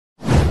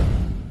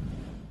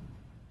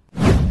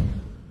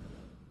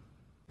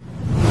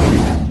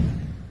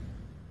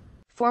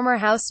Former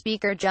House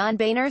Speaker John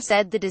Boehner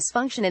said the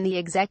dysfunction in the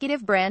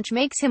executive branch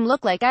makes him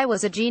look like I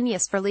was a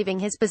genius for leaving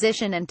his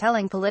position and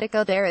telling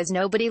Politico there is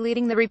nobody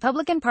leading the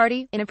Republican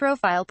Party, in a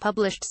profile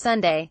published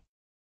Sunday.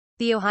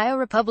 The Ohio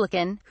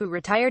Republican, who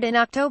retired in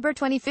October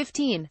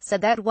 2015, said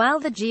that while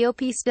the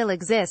GOP still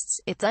exists,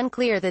 it's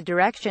unclear the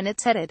direction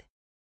it's headed.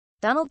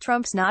 Donald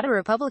Trump's not a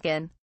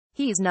Republican.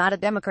 He's not a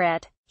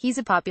Democrat. He's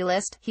a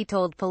populist, he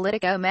told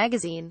Politico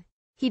magazine.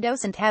 He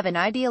doesn't have an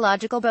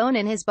ideological bone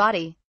in his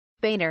body.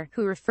 Boehner,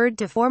 who referred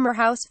to former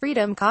House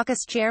Freedom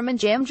Caucus Chairman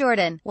Jim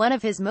Jordan, one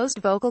of his most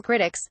vocal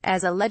critics,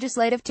 as a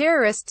legislative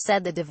terrorist,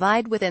 said the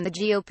divide within the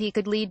GOP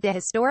could lead to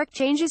historic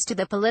changes to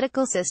the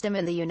political system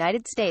in the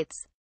United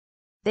States.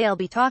 They'll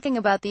be talking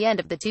about the end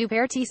of the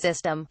two-party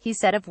system, he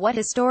said of what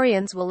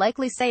historians will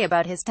likely say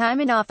about his time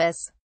in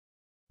office.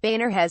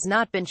 Boehner has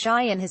not been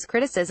shy in his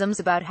criticisms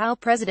about how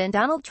President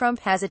Donald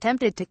Trump has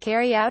attempted to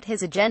carry out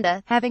his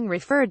agenda, having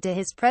referred to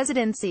his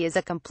presidency as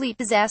a complete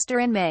disaster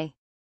in May.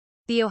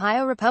 The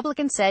Ohio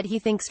Republican said he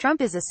thinks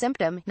Trump is a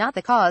symptom, not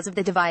the cause of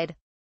the divide.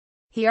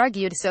 He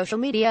argued social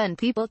media and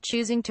people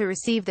choosing to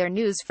receive their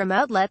news from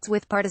outlets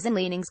with partisan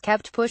leanings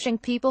kept pushing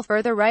people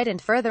further right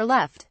and further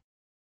left.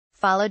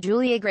 Follow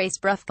Julia Grace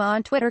Bruff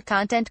on Twitter.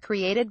 Content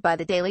created by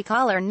the Daily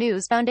Caller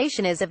News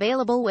Foundation is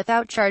available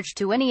without charge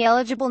to any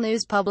eligible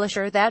news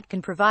publisher that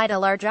can provide a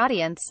large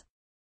audience.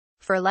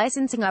 For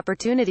licensing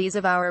opportunities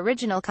of our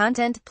original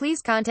content,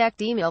 please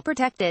contact Email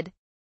Protected.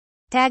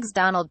 Tags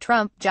Donald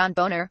Trump, John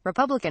Boehner,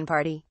 Republican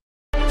Party.